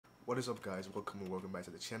What is up, guys? Welcome back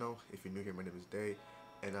to the channel. If you're new here, my name is Day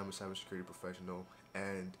and I'm a cybersecurity professional,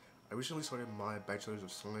 and I recently started my Bachelors of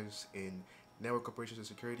Science in Network Operations and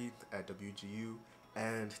Security at WGU,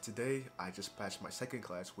 and today I just passed my second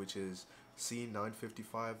class, which is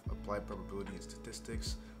C955 Applied Probability and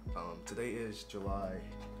Statistics. Today is July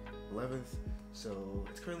 11th, so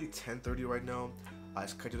it's currently 10:30 right now. I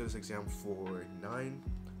scheduled this exam for 9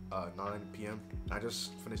 p.m. I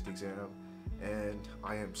just finished the exam and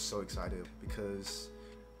I am so excited because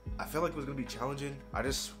I felt like it was going to be challenging. I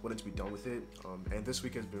just wanted to be done with it, and this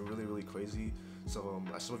weekend's been really crazy. So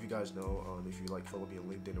as some of you guys know, if you like follow me on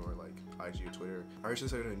LinkedIn or like IG or Twitter, I recently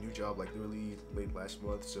started a new job like literally late last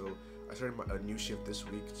month. So I started a new shift this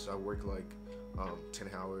week, so I work like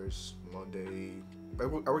 10 hours Monday. I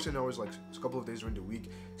work 10 hours like a couple of days during the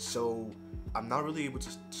week, so I'm not really able to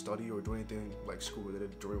study or do anything like school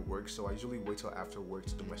related during work, so I usually wait till after work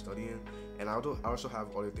to do my studying. And I also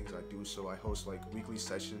have other things I do, so I host like weekly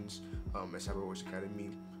sessions at CYBERWOX Academy,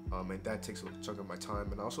 and that takes a chunk of my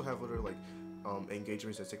time. And I also have other like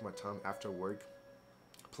engagements that take my time after work.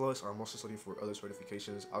 Plus, I'm also studying for other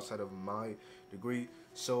certifications outside of my degree,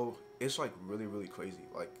 so it's like really crazy.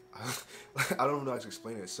 Like I don't know how to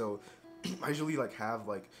explain it. So I usually like have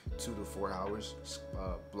like 2 to 4 hours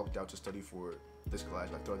blocked out to study for this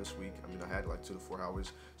class. Like throughout this week, I mean, I had like 2 to 4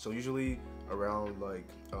 hours. So usually around like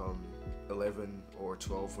 11 or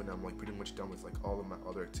 12, when I'm like pretty much done with like all of my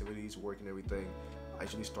other activities, work and everything, I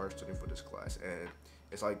usually start studying for this class. And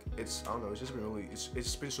it's like, I don't know, it's just been really, it's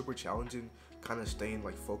been super challenging kind of staying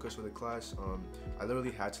like focused with the class. I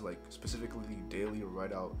literally had to like specifically daily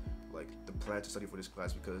write out like the plan to study for this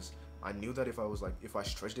class, because I knew that if I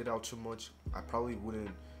stretched it out too much, I probably wouldn't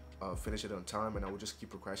finish it on time, and I would just keep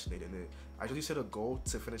procrastinating it. I usually set a goal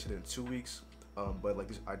to finish it in 2 weeks, but like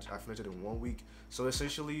this, I finished it in 1 week. So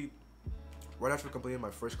essentially, right after completing my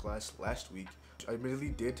first class last week, I immediately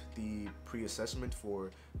did the pre-assessment for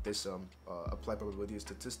this applied probability and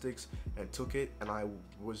statistics and took it, and I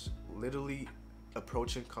was literally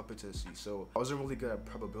approaching competency. So I wasn't really good at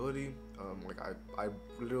probability. Like I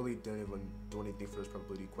literally didn't even do anything for those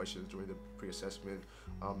probability questions during the pre-assessment,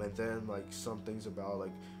 and then like some things about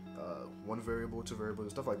like 1 variable, 2 variables,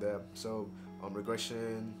 and stuff like that. So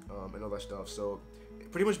regression and all that stuff. So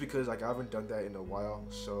pretty much because like I haven't done that in a while.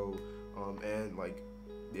 So and like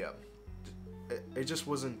yeah, it just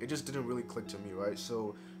didn't really click to me, right?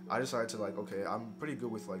 So I decided to like, okay, I'm pretty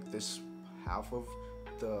good with like this half of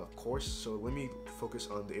the course, so let me focus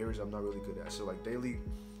on the areas I'm not really good at. So like daily,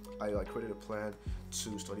 I like created a plan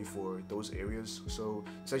to study for those areas. So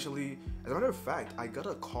essentially, as a matter of fact, I got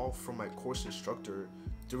a call from my course instructor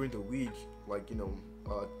during the week, like, you know,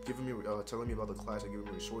 telling me about the class and giving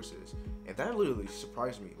me resources, and that literally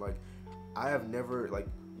surprised me. Like, I have never, like,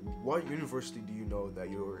 what university do you know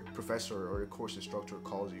that your professor or your course instructor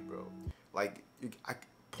calls you, bro? Like,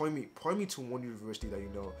 point me to one university that you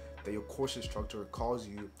know that your course instructor calls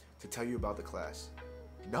you to tell you about the class.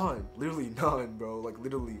 None, literally none, bro. Like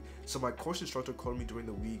literally. So my course instructor called me during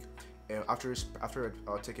the week, and after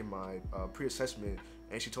taking my pre-assessment,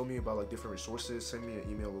 and she told me about like different resources, sent me an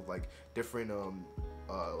email with like different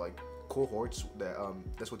like cohorts that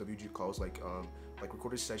that's what WGU calls like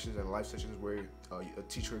recorded sessions and live sessions where a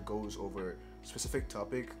teacher goes over a specific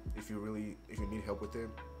topic if you need help with it.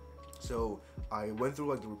 So I went through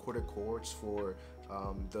like the recorded cohorts for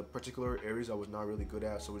the particular areas I was not really good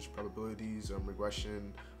at, so which probabilities,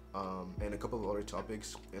 regression, and a couple of other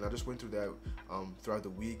topics, and I just went through that throughout the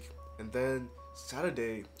week. And then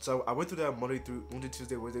Saturday, so I went through that Monday,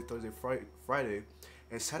 Tuesday, Wednesday, Thursday, Friday,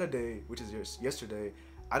 and Saturday, which is yesterday,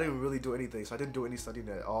 I didn't really do anything, so I didn't do any studying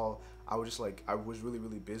at all. I was just like, I was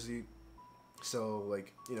really busy, so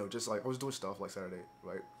like, you know, just like I was doing stuff like Saturday,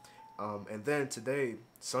 right? And then today,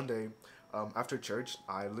 Sunday, after church,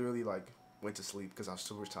 I literally like went to sleep because I was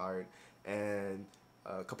super tired. And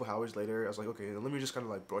a couple hours later, I was like, okay, let me just kind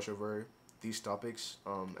of like brush over these topics,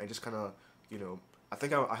 and just kind of, you know, I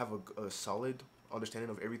think I have a solid understanding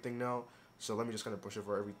of everything now. So let me just kind of brush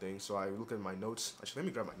over everything. So I look at my notes. Actually, let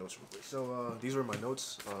me grab my notes real quick. So these are my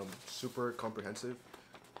notes, super comprehensive.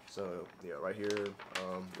 So yeah, right here,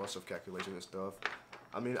 lots of calculations and stuff.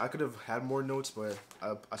 I mean, I could have had more notes, but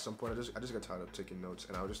at some point I just got tired of taking notes,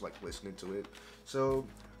 and I was just like listening to it. So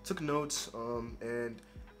took notes, and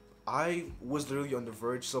I was literally on the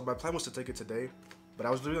verge. So my plan was to take it today, but I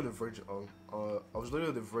was literally on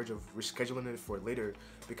the verge of rescheduling it for later,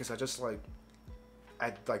 because I just like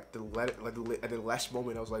at the last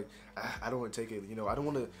moment, I was like, I don't want to take it. You know, I don't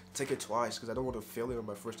want to take it twice because I don't want to fail it on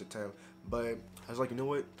my first attempt. But I was like, you know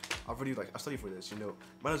what? I studied for this. You know,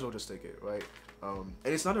 might as well just take it, right? And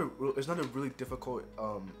it's not a really difficult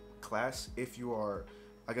class if you are,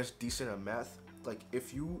 I guess, decent at math. Like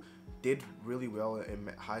if you did really well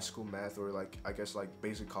in high school math, or like I guess like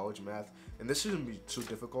basic college math, and this shouldn't be too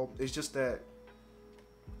difficult. It's just that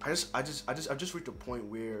I've just reached a point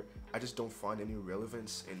where I just don't find any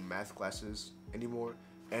relevance in math classes anymore,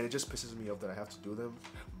 and it just pisses me off that I have to do them.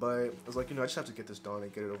 But it's like, I just have to get this done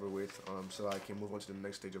and get it over with, so I can move on to the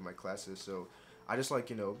next stage of my classes. So I just like,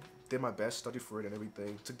 did my best, studied for it and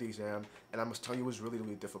everything, took the exam, and I must tell you, it was really,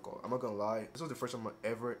 really difficult. I'm not gonna lie, this was the first time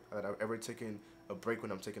I've ever taken a break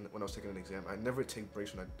when I was taking an exam. I never take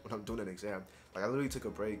breaks when I'm doing an exam. Like I literally took a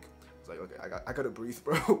break. It's like, okay, I gotta breathe,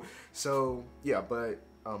 bro. So yeah, but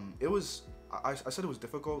it was, I said it was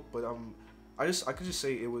difficult, but I could just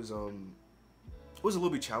say it was a little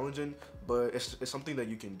bit challenging, but it's something that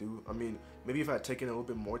you can do. I mean, maybe if I had taken a little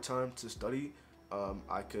bit more time to study,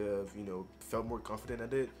 I could have, felt more confident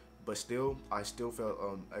at it. But still, I still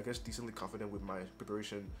felt, I guess, decently confident with my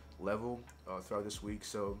preparation level throughout this week.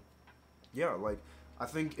 So yeah, like I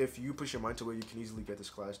think if you push your mind to it, you can easily get this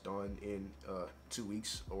class done in 2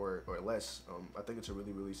 weeks or less. I think it's a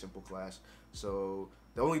really, really simple class. So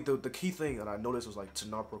the key thing that I noticed was like to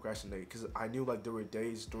not procrastinate, because I knew like there were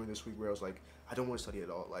days during this week where I was like, I don't want to study at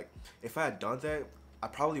all. Like if I had done that, I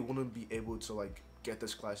probably wouldn't be able to like get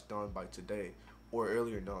this class done by today or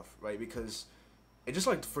earlier enough, right? Because it just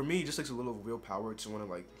like, for me, it just takes a little willpower to want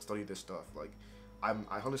to like study this stuff. Like I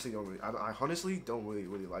honestly don't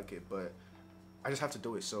really like it, but I just have to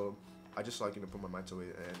do it. So I just like, put my mind to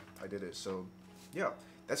it, and I did it. So yeah,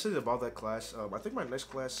 that's it about that class. I think my next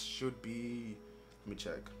class should be, let me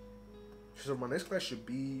check. So my next class should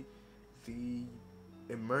be the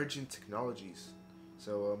emerging technologies.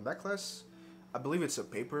 So that class, I believe it's a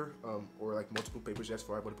paper, or like multiple papers. You have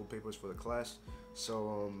to write multiple papers for the class.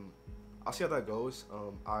 So I'll see how that goes.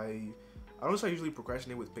 I don't say I usually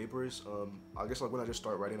procrastinate with papers. I guess like when I just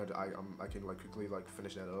start writing, I can like quickly like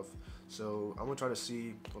finish that off. So I'm gonna try to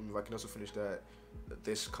see if I can also finish that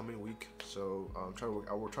this coming week. So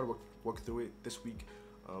I will try to work through it this week,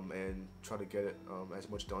 and try to get it as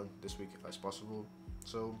much done this week as possible.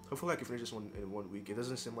 So hopefully I can finish this one in 1 week. It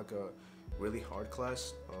doesn't seem like a really hard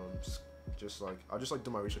class. I'll just like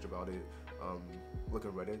do my research about it. Look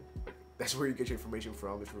at Reddit. Like, that's where you get your information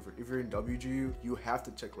from. If you're in WGU, you have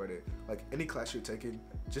to check Reddit. Like any class you're taking,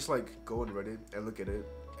 just like go on Reddit and look at it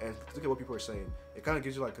and look at what people are saying. It kind of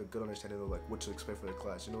gives you like a good understanding of like what to expect for the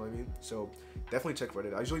class. You know what I mean? So definitely check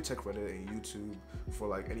Reddit. I usually check Reddit and YouTube for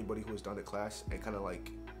like anybody who has done the class and kind of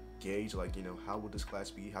like gauge like, how would this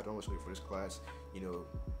class be? How do I want to study for this class?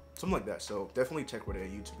 Something like that. So definitely check Reddit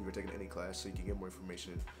and YouTube if you're taking any class so you can get more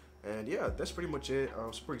information. And yeah, that's pretty much it.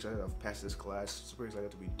 I'm super excited I've passed this class. Super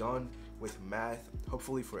excited to be done with math,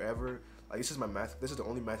 hopefully forever. Like this is the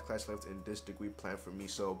only math class left in this degree plan for me.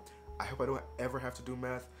 So I hope I don't ever have to do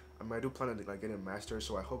math. I mean, I do plan on like getting a master's,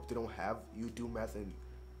 so I hope they don't have you do math and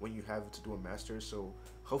when you have to do a master's. So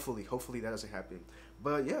hopefully that doesn't happen.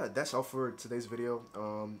 But yeah, that's all for today's video.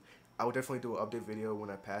 I will definitely do an update video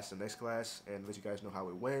when I pass the next class and let you guys know how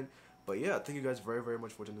it went. But yeah, thank you guys very, very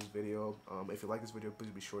much for watching this video. If you like this video, please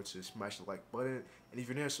be sure to smash the like button. And if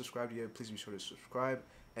you're not subscribed yet, please be sure to subscribe.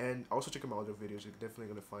 And also check out my other videos. You're definitely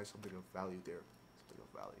going to find something of value there. Something of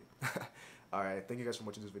value. Alright, thank you guys for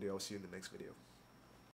watching this video. I'll see you in the next video.